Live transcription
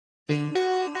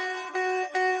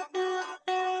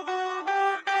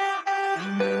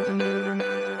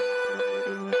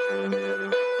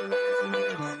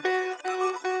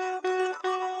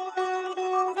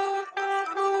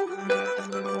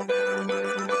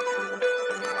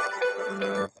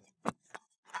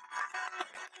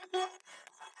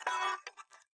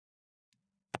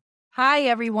Hi,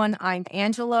 everyone. I'm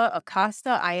Angela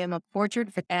Acosta. I am a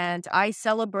and I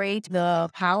celebrate the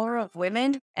power of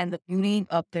women and the beauty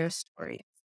of their story.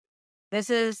 This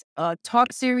is a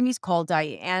talk series called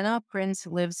Diana Prince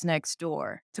Lives Next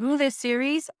Door. Through this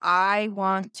series, I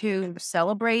want to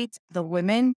celebrate the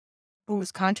women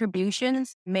whose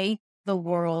contributions make the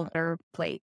world a better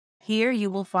place. Here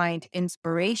you will find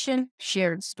inspiration,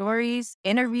 shared stories,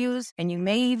 interviews, and you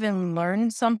may even learn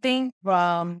something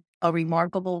from a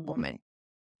remarkable woman.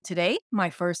 Today, my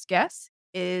first guest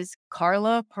is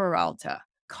Karla Peralta.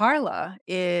 Karla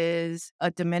is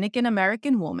a Dominican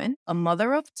American woman, a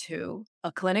mother of two,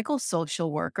 a clinical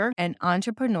social worker, an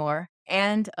entrepreneur,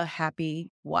 and a happy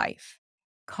wife.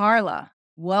 Karla,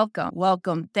 welcome.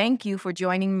 Welcome. Thank you for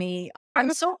joining me.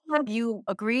 I'm so glad you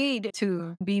agreed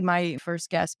to be my first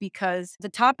guest because the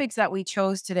topics that we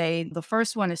chose today, the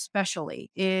first one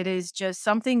especially, it is just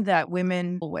something that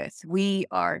women deal with. We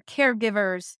are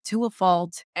caregivers to a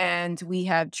fault and we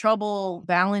have trouble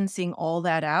balancing all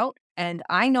that out. And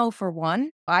I know for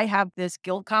one, I have this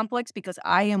guilt complex because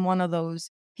I am one of those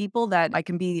people that I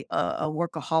can be a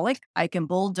workaholic. I can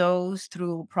bulldoze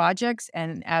through projects.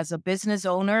 And as a business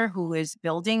owner who is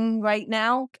building right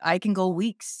now, I can go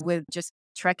weeks with just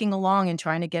trekking along and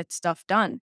trying to get stuff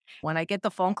done. When I get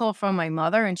the phone call from my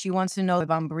mother and she wants to know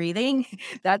if I'm breathing,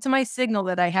 that's my signal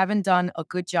that I haven't done a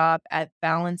good job at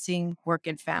balancing work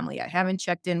and family. I haven't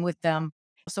checked in with them.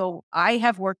 So I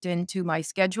have worked into my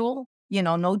schedule,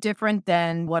 no different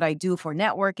than what I do for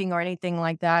networking or anything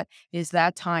like that, is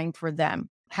that time for them.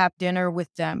 Have dinner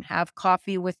with them, have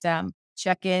coffee with them,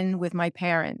 check in with my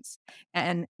parents.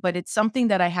 But it's something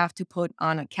that I have to put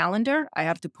on a calendar. I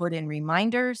have to put in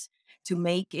reminders to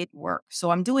make it work.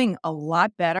 So I'm doing a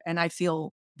lot better and I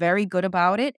feel very good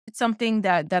about it. It's something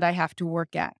that I have to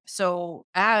work at. So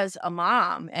as a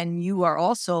mom and you are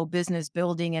also business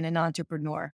building and an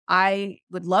entrepreneur, I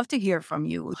would love to hear from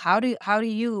you. How do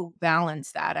you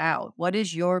balance that out? What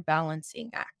is your balancing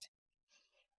act?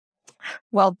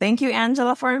 Well, thank you,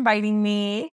 Angela, for inviting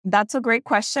me. That's a great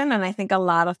question. And I think a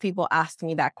lot of people ask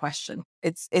me that question.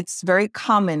 It's very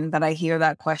common that I hear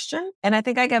that question. And I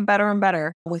think I get better and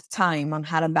better with time on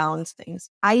how to balance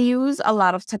things. I use a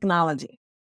lot of technology.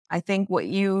 I think what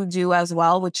you do as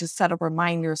well, which is set up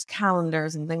reminders,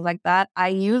 calendars, and things like that, I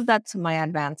use that to my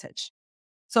advantage.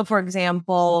 So, for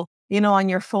example, on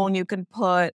your phone, you can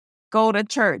put go to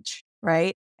church,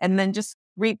 right? And then just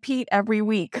repeat every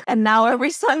week. And now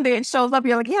every Sunday it shows up.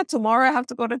 You're like, yeah, tomorrow I have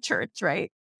to go to church, right?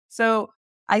 So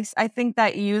I think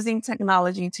that using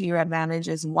technology to your advantage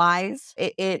is wise.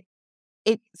 It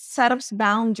sets up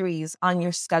boundaries on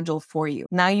your schedule for you.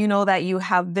 Now you know that you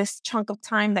have this chunk of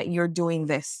time that you're doing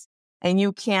this, and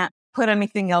you can't put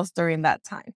anything else during that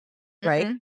time, right?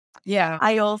 Hmm. Yeah.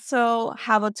 I also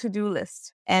have a to-do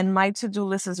list, and my to-do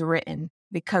list is written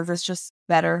because it's just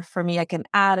better for me. I can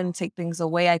add and take things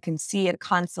away. I can see it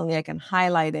constantly. I can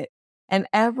highlight it. And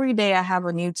every day I have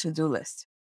a new to-do list.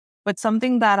 But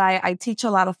something that I teach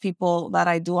a lot of people that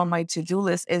I do on my to-do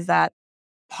list is that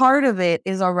part of it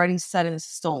is already set in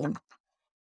stone.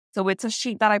 So it's a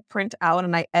sheet that I print out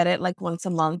and I edit like once a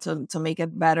month to make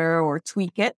it better or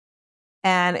tweak it.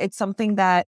 And it's something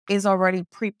that is already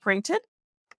pre-printed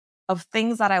of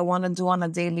things that I want to do on a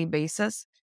daily basis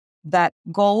that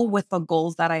go with the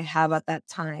goals that I have at that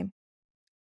time.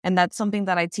 And that's something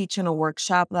that I teach in a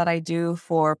workshop that I do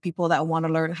for people that want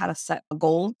to learn how to set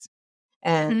goals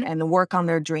and work on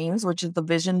their dreams, which is the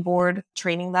vision board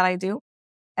training that I do.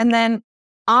 And then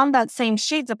on that same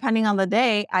sheet, depending on the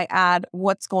day, I add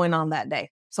what's going on that day.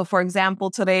 So for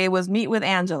example, today was meet with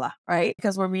Angela, right?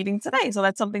 Because we're meeting today. So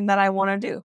that's something that I want to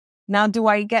do. Now, do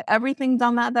I get everything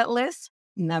done at that list?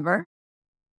 Never.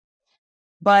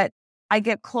 But I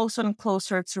get closer and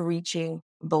closer to reaching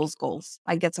those goals.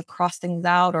 I get to cross things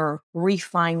out or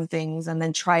refine things and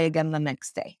then try again the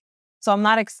next day. So I'm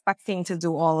not expecting to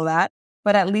do all of that,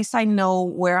 but at least I know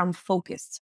where I'm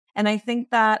focused. And I think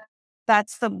that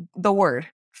that's the word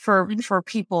for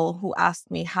people who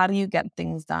ask me, how do you get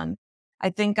things done? I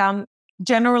think I'm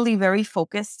generally very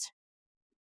focused.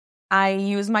 I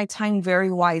use my time very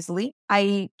wisely.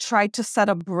 I try to set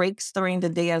up breaks during the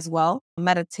day as well.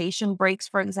 Meditation breaks,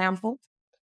 for example,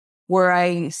 where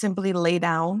I simply lay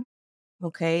down.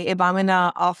 Okay. If I'm in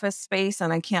an office space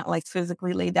and I can't like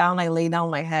physically lay down, I lay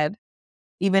down my head,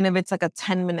 even if it's like a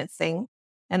 10-minute thing,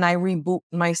 and I reboot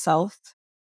myself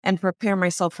and prepare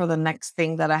myself for the next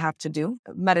thing that I have to do.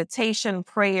 Meditation,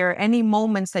 prayer, any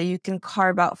moments that you can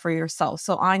carve out for yourself.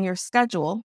 So on your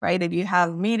schedule, right? If you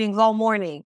have meetings all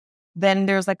morning, then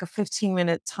there's like a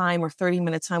 15-minute time or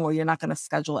 30-minute time where you're not going to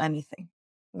schedule anything,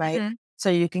 right? Mhm. So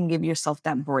you can give yourself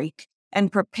that break.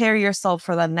 and prepare yourself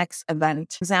for the next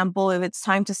event. For example, if it's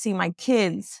time to see my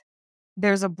kids,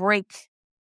 there's a break,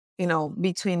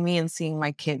 between me and seeing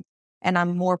my kids. And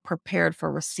I'm more prepared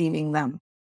for receiving them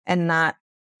and not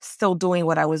still doing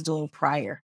what I was doing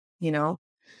prior, you know?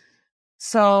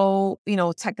 So,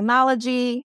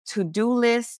 technology, to-do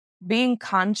list, being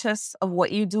conscious of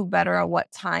what you do better at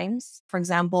what times. For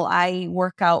example, I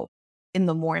work out in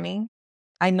the morning.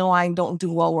 I know I don't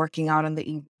do well working out in the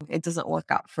evening. It doesn't work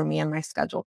out for me and my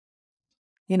schedule,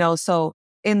 so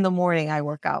in the morning I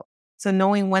work out. So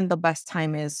knowing when the best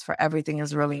time is for everything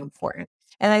is really important.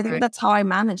 And I think Right. that's how I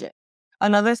manage it.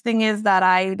 Another thing is that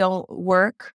I don't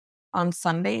work on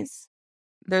Sundays.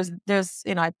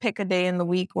 I pick a day in the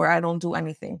week where I don't do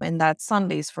anything. And that's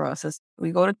Sundays for us. Is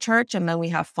we go to church and then we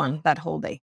have fun that whole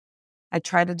day. I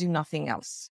try to do nothing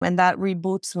else. And that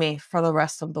reboots me for the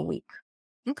rest of the week.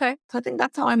 Okay. So I think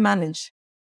that's how I manage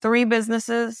 3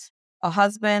 businesses, a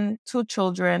husband, 2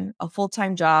 children, a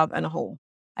full-time job, and a home.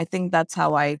 I think that's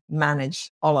how I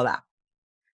manage all of that.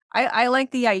 I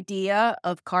like the idea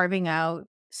of carving out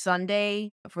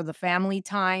Sunday for the family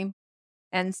time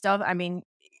and stuff. I mean,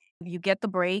 you get the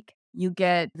break, you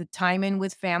get the time in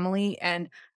with family, and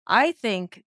I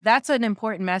think that's an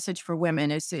important message for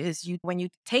women is you when you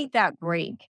take that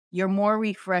break, you're more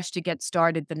refreshed to get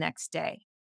started the next day.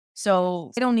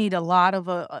 So, I don't need a lot of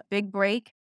a big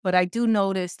break, but I do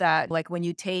notice that, like, when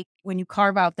you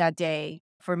carve out that day,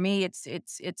 for me,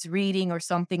 it's reading or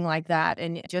something like that,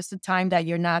 and just the time that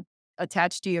you're not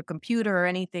attached to your computer or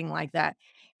anything like that,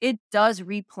 it does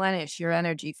replenish your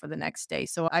energy for the next day.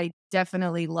 So, I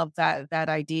definitely love that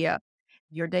idea.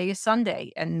 Your day is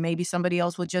Sunday, and maybe somebody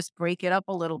else will just break it up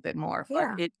a little bit more,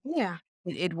 but Yeah, yeah.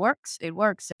 it works, it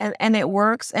works. And it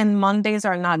works, and Mondays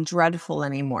are not dreadful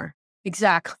anymore.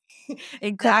 Exactly. Because if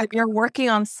Exactly. you're working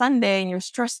on Sunday and you're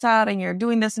stressed out and you're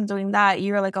doing this and doing that,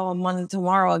 you're like, "Oh, Monday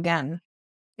tomorrow again."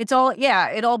 It's all yeah,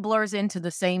 it all blurs into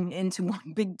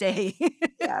one big day.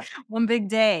 Yeah. One big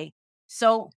day.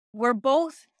 So, we're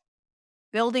both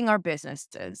building our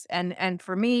businesses, and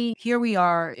for me, here we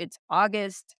are, it's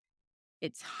August,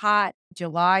 it's hot.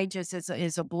 July just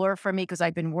is a blur for me because 'cause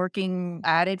I've been working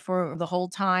at it for the whole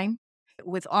time.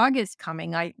 With August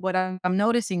coming, what I'm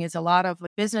noticing is a lot of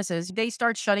businesses, they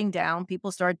start shutting down,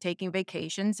 people start taking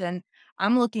vacations, and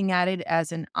I'm looking at it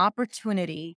as an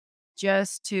opportunity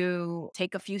just to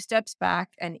take a few steps back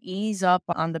and ease up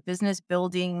on the business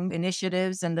building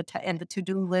initiatives and the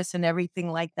to-do list and everything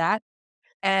like that.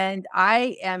 And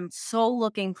I am so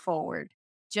looking forward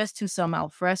just to some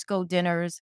alfresco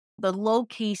dinners, the low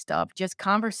key stuff, just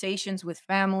conversations with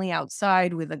family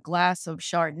outside with a glass of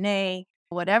Chardonnay,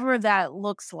 whatever that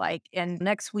looks like. And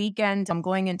next weekend, I'm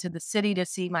going into the city to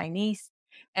see my niece,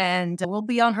 and we'll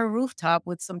be on her rooftop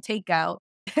with some takeout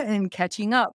and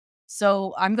catching up.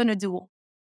 So I'm going to do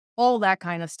all that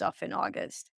kind of stuff in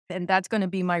August. And that's going to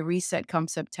be my reset come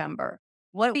September.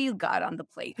 What do you got on the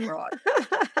plate for August?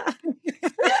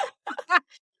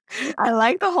 I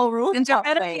like the whole And there rooftop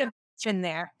better be thing. a beach in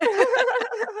there.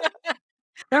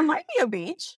 There might be a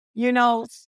beach.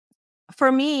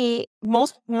 For me,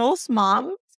 most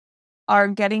moms are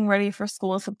getting ready for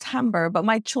school in September, but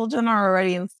my children are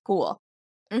already in school.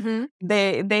 Mhm.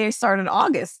 They start in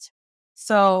August.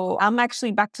 So I'm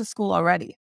actually back to school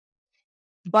already.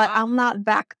 But Wow. I'm not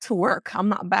back to work. I'm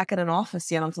not back at an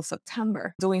office yet until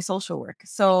September doing social work.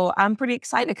 So I'm pretty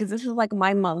excited because this is like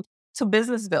my month to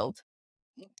business build.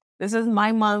 This is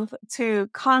my month to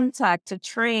contact, to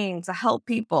train, to help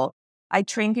people. I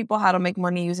train people how to make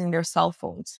money using their cell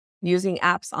phones, using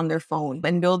apps on their phone,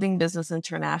 and building business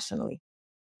internationally.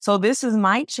 So this is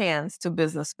my chance to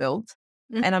business build.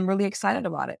 Mm, And I'm really excited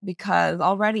about it because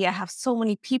already I have so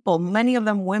many people, many of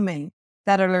them women,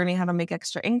 that are learning how to make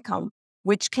extra income,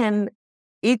 which can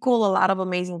equal a lot of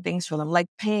amazing things for them, like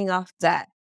paying off debt,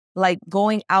 like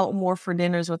going out more for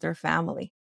dinners with their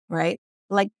family, right?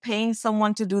 Like paying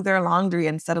someone to do their laundry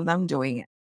instead of them doing it.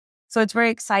 So it's very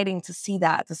exciting to see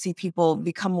that, to see people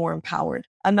become more empowered.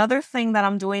 Another thing that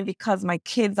I'm doing because my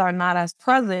kids are not as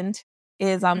present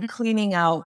is I'm mhm. cleaning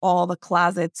out all the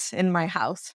closets in my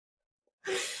house.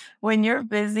 When you're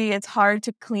busy, it's hard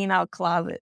to clean out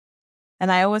closets.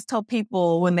 And I always tell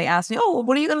people when they ask me, "Oh,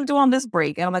 what are you going to do on this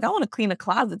break?" And I'm like, "I want to clean a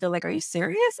closet." They're like, "Are you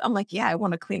serious?" I'm like, "Yeah, I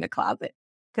want to clean a closet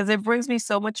because it brings me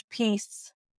so much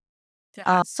peace, To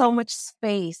have so much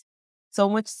space, so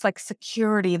much like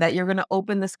security that you're going to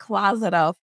open this closet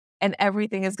up and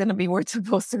everything is going to be where it's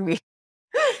supposed to be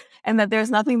and that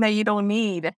there's nothing that you don't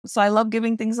need." So I love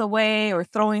giving things away or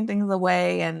throwing things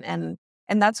away. And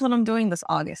that's what I'm doing this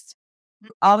August.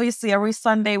 Obviously, every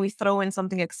Sunday we throw in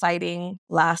something exciting.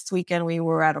 Last weekend we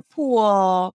were at a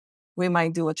pool. We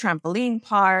might do a trampoline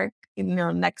park.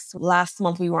 Last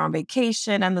month we were on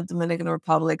vacation in the Dominican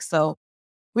Republic. So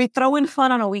we throw in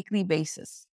fun on a weekly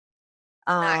basis.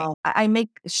 Nice. I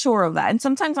make sure of that. And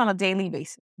sometimes on a daily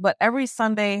basis. But every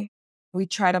Sunday, we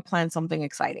try to plan something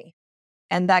exciting.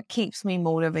 And that keeps me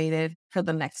motivated for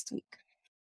the next week.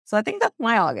 So I think that's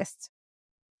my August.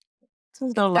 This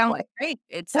is It gonna look sounds like. great.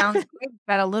 It sounds great.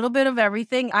 Got a little bit of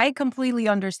everything. I completely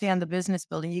understand the business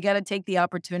building. You gotta take the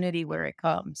opportunity where it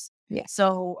comes. Yeah.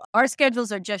 So our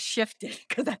schedules are just shifted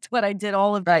because that's what I did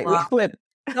all of Right. We July. flip.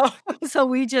 So so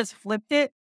we just flipped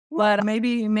it, but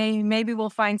maybe we'll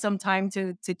find some time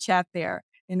to chat there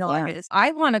in Yeah. August.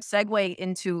 I wanna segue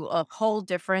into a whole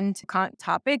different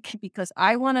topic because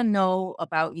I wanna know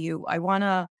about you. I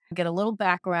wanna get a little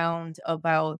background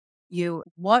about you.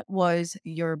 What was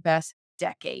your best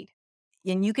decade?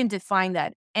 And you can define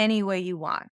that any way you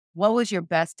want. What was your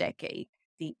best decade?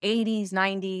 The 80s,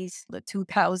 90s, the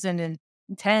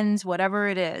 2010s, whatever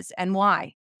it is, and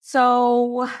why?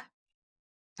 So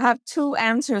I have two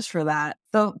answers for that.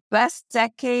 The best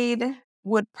decade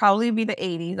would probably be the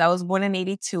 80s. I was born in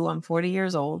 82. I'm 40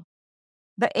 years old.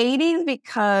 The 80s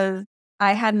because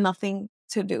I had nothing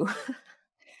to do.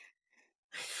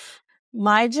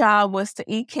 My job was to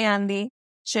eat candy,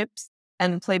 chips,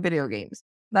 and play video games.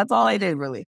 That's all I did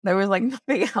really. There was like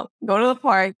nothing else. Go to the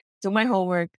park, do my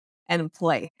homework, and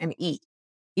play and eat.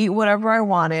 Eat whatever I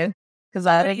wanted because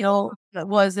I didn't Somebody else know.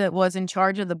 that was in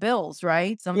charge of the bills,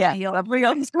 right? Yeah, Somebody else somebody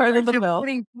else in started charge the of bill.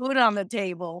 putting food on the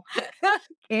table.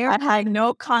 Care I had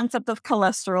no concept of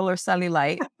cholesterol or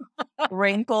cellulite,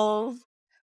 wrinkles,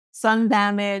 sun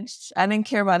damage. I didn't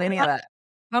care about any of that.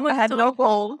 how I much had soda no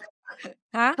gold.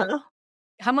 huh? Huh?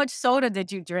 How much soda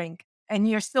did you drink? And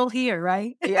you're still here,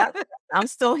 right? Yeah, I'm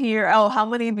still here. Oh, how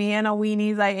many Vienna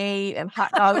weenies I ate and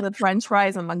hot dogs and french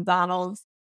fries and McDonald's?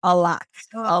 A lot,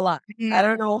 Oh, a lot. I yeah.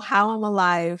 don't know how I'm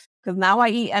alive because now I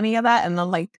eat any of that and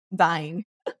I'm like dying.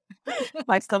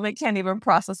 My stomach can't even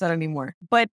process it anymore.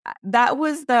 But that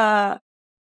was the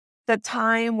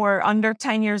time where under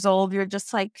 10 years old, you're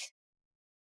just like,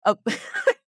 oh,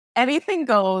 anything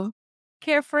goes.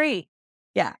 Carefree.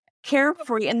 Yeah,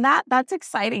 carefree, and that's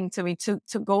exciting to me to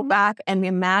go back and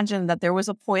imagine that there was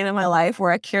a point in my life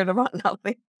where I cared about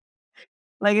nothing.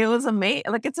 Like, it was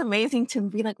like, it's amazing to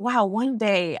be like, "Wow, one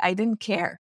day I didn't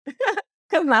care,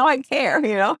 because now I care,"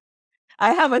 you know?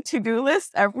 I have a to-do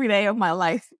list every day of my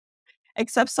life,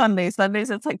 except Sundays. Sundays,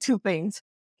 it's like 2 things,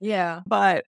 Yeah.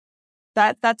 but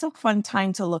that's a fun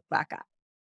time to look back at.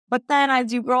 But then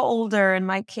as you grow older, in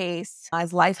my case,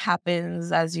 as life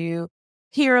happens, as you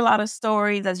hear a lot of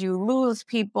stories, as you lose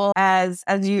people, as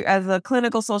a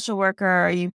clinical social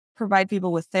worker, you provide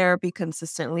people with therapy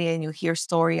consistently and you hear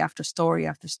story after story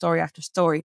after story after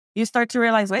story, you start to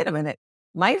realize, wait a minute,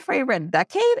 my favorite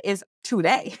decade is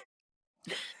today.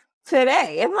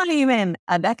 Today. It's not even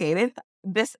a decade. It's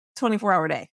this 24-hour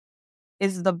day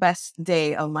is the best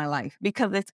day of my life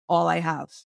because it's all I have.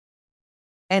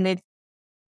 And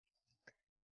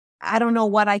I don't know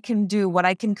what I can do, what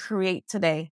I can create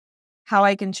today, how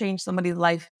I can change somebody's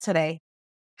life today,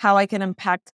 how I can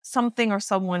impact something or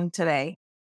someone today,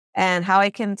 and how I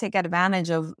can take advantage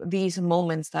of these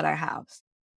moments that I have.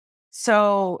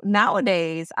 So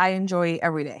nowadays, I enjoy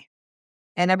every day,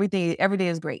 and every day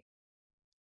is great.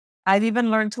 I've even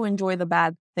learned to enjoy the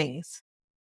bad things,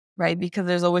 right? Because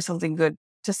there's always something good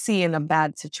to see in a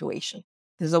bad situation.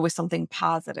 There's always something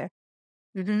positive.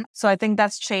 Mhm. So I think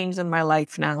that's changed in my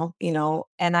life now,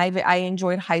 and I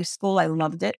enjoyed high school. I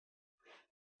loved it.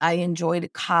 I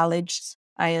enjoyed college.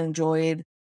 I enjoyed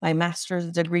my master's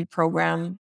degree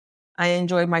program. I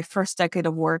enjoyed my first decade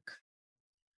of work.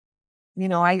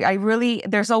 I really,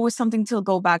 there's always something to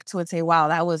go back to and say, wow,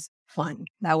 that was fun.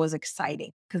 That was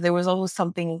exciting because there was always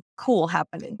something cool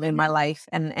happening in my life.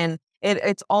 And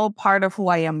it's all part of who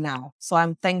I am now. So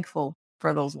I'm thankful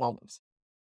for those moments.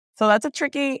 So that's a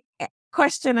tricky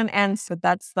question and answer.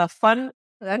 That's the fun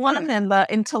That's one and the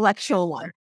intellectual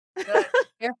one. the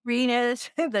carefreeness,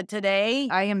 the today.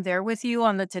 I am there with you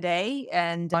on the today,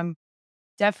 and I'm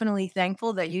definitely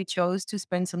thankful that you chose to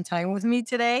spend some time with me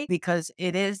today because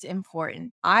it is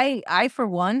important. I for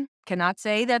one cannot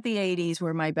say that the 80s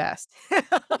were my best.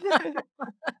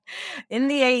 In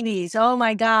the 80s, oh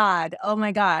my god. Oh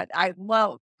my god. I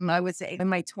would say in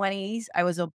my 20s, I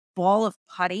was a ball of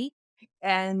putty,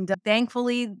 and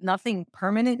thankfully nothing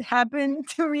permanent happened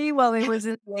to me while it was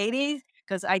in the 80s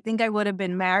because I think I would have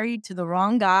been married to the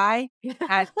wrong guy,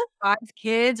 had 5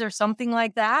 kids or something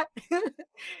like that.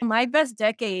 My best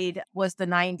decade was the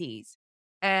 90s.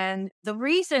 And the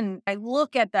reason I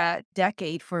look at that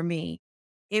decade for me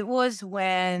It was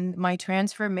when my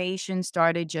transformation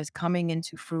started just coming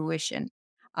into fruition.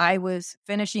 I was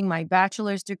finishing my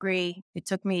bachelor's degree. It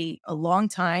took me a long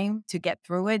time to get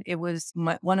through it. It was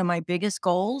one of my biggest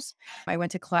goals. I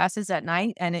went to classes at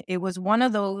night, and it was one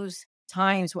of those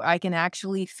times where I can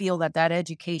actually feel that that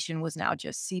education was now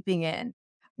just seeping in.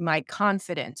 My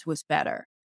confidence was better.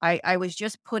 I was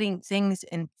just putting things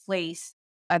in place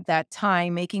at that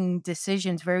time, making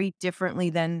decisions very differently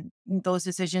than those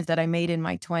decisions that I made in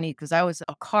my 20s, because I was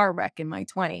a car wreck in my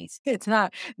 20s. It's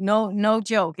not no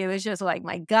joke. It was just like,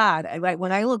 my God, like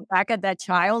when I look back at that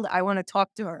child, I want to talk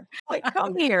to her. Like,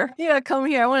 come here. Yeah, come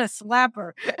here. I want to slap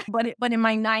her. But in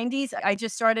my 90s, I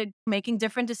just started making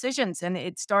different decisions, and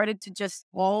it started to just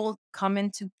all come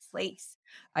into place.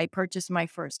 I purchased my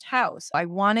first house. I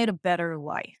wanted a better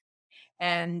life,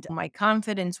 and my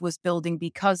confidence was building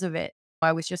because of it.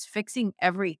 I was just fixing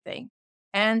everything.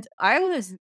 And I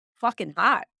was fucking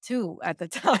hot too at the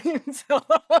time.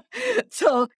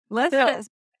 So let's just,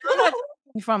 I'm not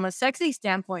from a sexy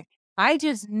standpoint. I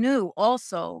just knew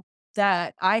also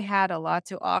that I had a lot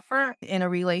to offer in a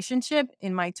relationship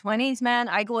in my 20s, man.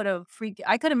 I could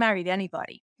have married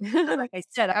anybody. Like I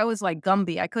said, I was like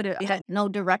Gumby. I could have had no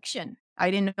direction. I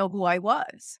didn't know who I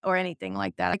was or anything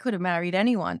like that. I could have married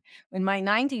anyone. In my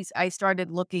 90s, I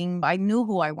started looking, I knew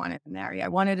who I wanted to marry. I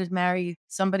wanted to marry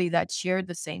somebody that shared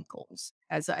the same goals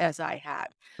as I had,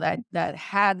 that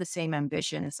had the same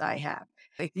ambition as I had.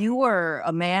 If you were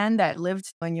a man that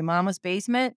lived in your mama's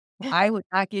basement, I would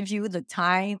not give you the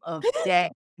time of day.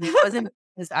 It wasn't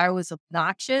because I was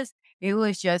obnoxious. It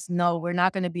was just, no, we're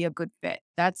not going to be a good fit.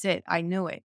 That's it. I knew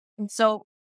it. And so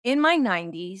in my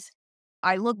 90s,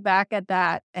 I look back at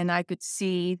that and I could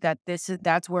see that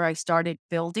that's where I started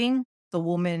building the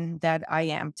woman that I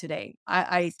am today.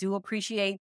 I do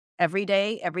appreciate every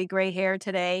day, every gray hair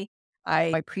today. I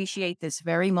appreciate this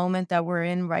very moment that we're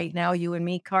in right now, you and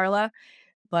me, Karla.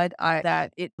 But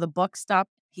the buck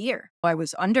stopped here. I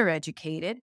was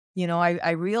undereducated. I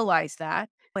realized that.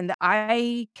 And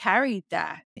I carried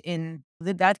that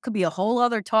that could be a whole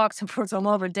other talk for some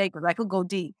other day, because I could go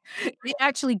deep. I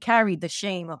actually carried the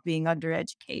shame of being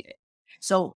undereducated.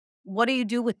 So what do you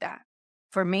do with that?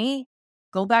 For me,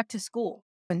 go back to school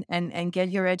and get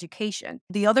your education.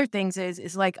 The other things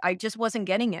is like I just wasn't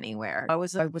getting anywhere.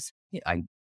 I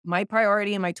my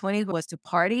priority in my 20s was to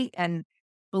party, and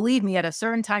believe me, at a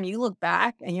certain time, you look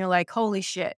back and you're like, holy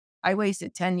shit, I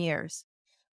wasted 10 years.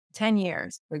 10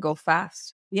 years. We go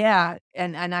fast. Yeah.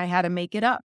 And I had to make it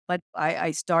up. But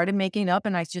I started making it up,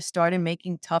 and I just started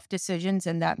making tough decisions.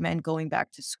 And that meant going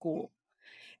back to school.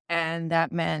 And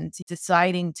that meant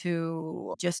deciding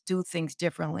to just do things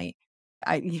differently.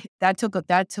 That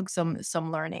took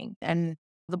some learning. And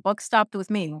the buck stopped with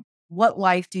me. What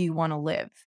life do you want to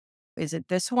live? Is it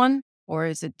this one or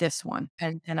is it this one?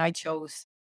 And I chose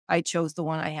the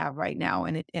one I have right now,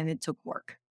 and it took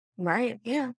work. Right.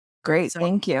 Yeah. Great. So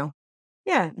Thank you.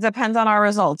 Yeah. It depends on our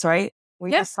results, right?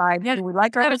 We yeah, decide, yeah, do we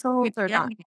like our results or yeah.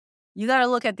 not? You got to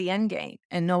look at the end game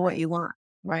and know what Right. you want.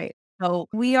 Right. So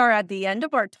we are at the end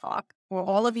of our talk. For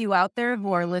all of you out there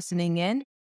who are listening in,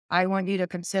 I want you to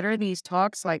consider these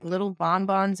talks like little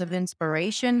bonbons of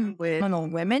inspiration with phenomenal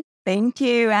women. Thank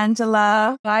you,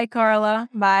 Angela. Bye, Karla.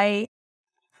 Bye.